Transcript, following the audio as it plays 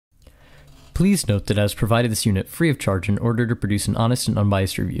Please note that I has provided this unit free of charge in order to produce an honest and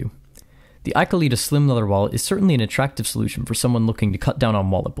unbiased review. The AIKELIDA slim leather wallet is certainly an attractive solution for someone looking to cut down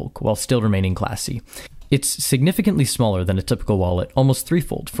on wallet bulk while still remaining classy. It's significantly smaller than a typical wallet, almost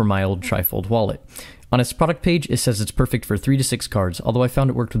threefold for my old trifold wallet. On its product page, it says it's perfect for 3 to 6 cards, although I found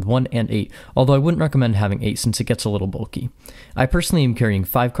it worked with 1 and 8, although I wouldn't recommend having 8 since it gets a little bulky. I personally am carrying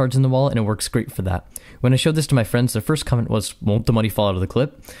 5 cards in the wallet and it works great for that. When I showed this to my friends, their first comment was, "Won't the money fall out of the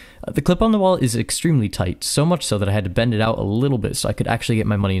clip?" The clip on the wallet is extremely tight, so much so that I had to bend it out a little bit so I could actually get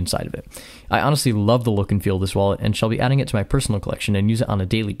my money inside of it. I honestly love the look and feel of this wallet and shall be adding it to my personal collection and use it on a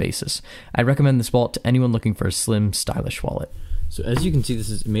daily basis. I recommend this wallet to anyone looking for a slim, stylish wallet. So as you can see, this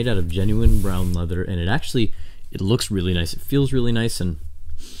is made out of genuine brown leather, and it looks really nice. It feels really nice and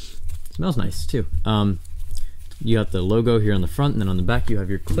smells nice too. You got the logo here on the front, and then on the back you have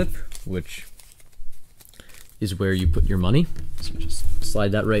your clip, which is where you put your money. So just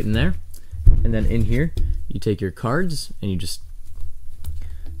slide that right in there. And then in here, you take your cards and you just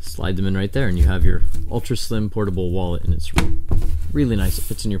slide them in right there, and you have your ultra slim portable wallet, and it's really nice. It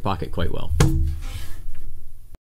fits in your pocket quite well.